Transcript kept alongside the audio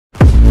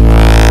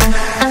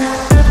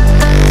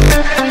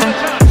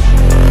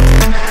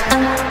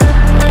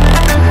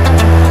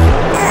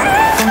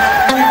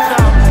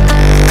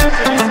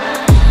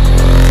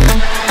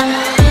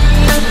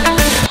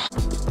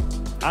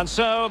And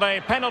so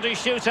the penalty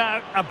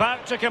shootout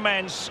about to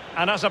commence.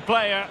 And as a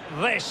player,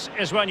 this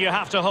is when you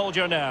have to hold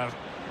your nerve.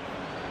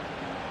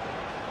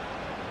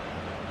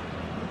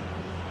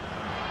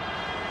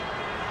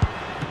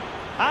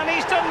 And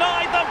he's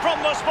denied them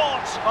from the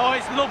spot. Oh,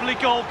 it's lovely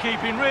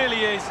goalkeeping,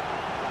 really is.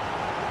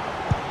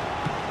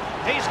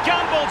 He's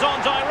gambled on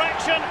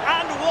direction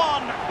and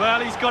won. Well,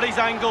 he's got his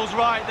angles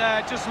right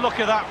there. Just look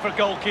at that for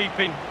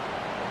goalkeeping.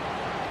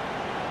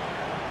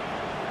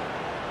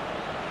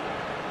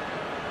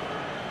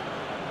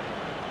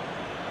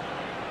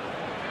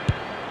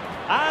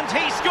 And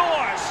he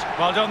scores.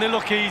 Well, don't they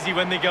look easy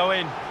when they go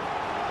in?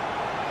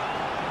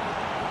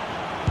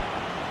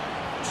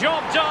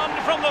 Job done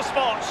from the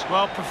spot.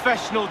 Well,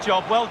 professional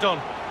job, well done.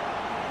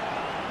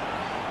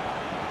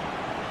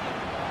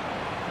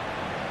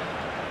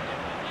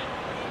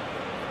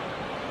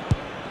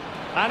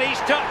 And he's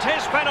tucked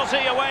his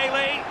penalty away,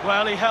 Lee.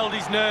 Well, he held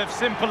his nerve,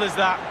 simple as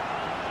that.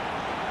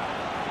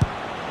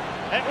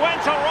 It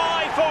went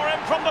awry for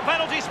him from the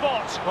penalty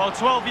spot. Well,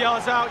 12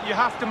 yards out, you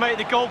have to make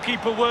the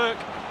goalkeeper work.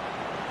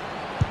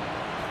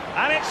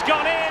 And it's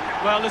gone in.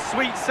 Well, the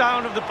sweet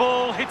sound of the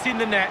ball hitting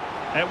the net.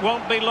 It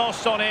won't be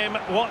lost on him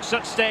what's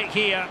at stake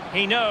here.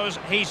 He knows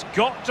he's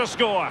got to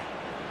score.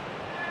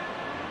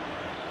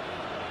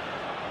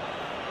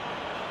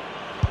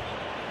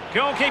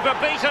 Goalkeeper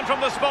beaten from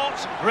the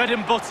spot. Bread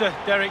and butter,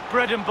 Derek,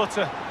 bread and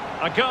butter.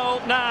 A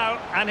goal now,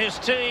 and his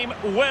team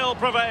will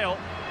prevail.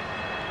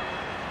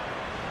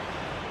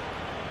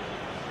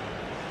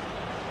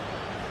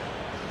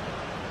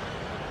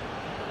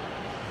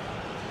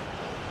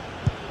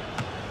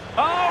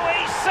 Oh,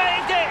 he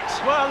saved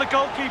it! Well, the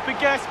goalkeeper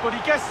guessed, but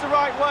he guessed the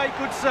right way.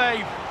 Good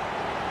save.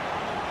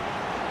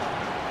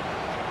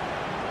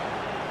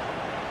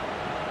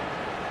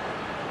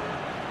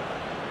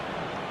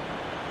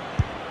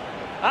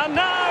 And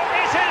now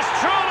it is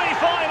truly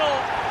final.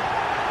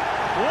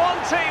 One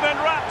team in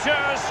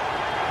raptures,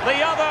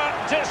 the other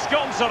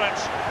disconsolate.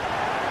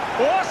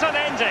 What an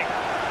ending.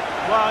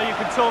 Well, you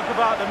can talk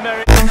about the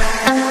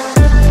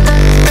merit.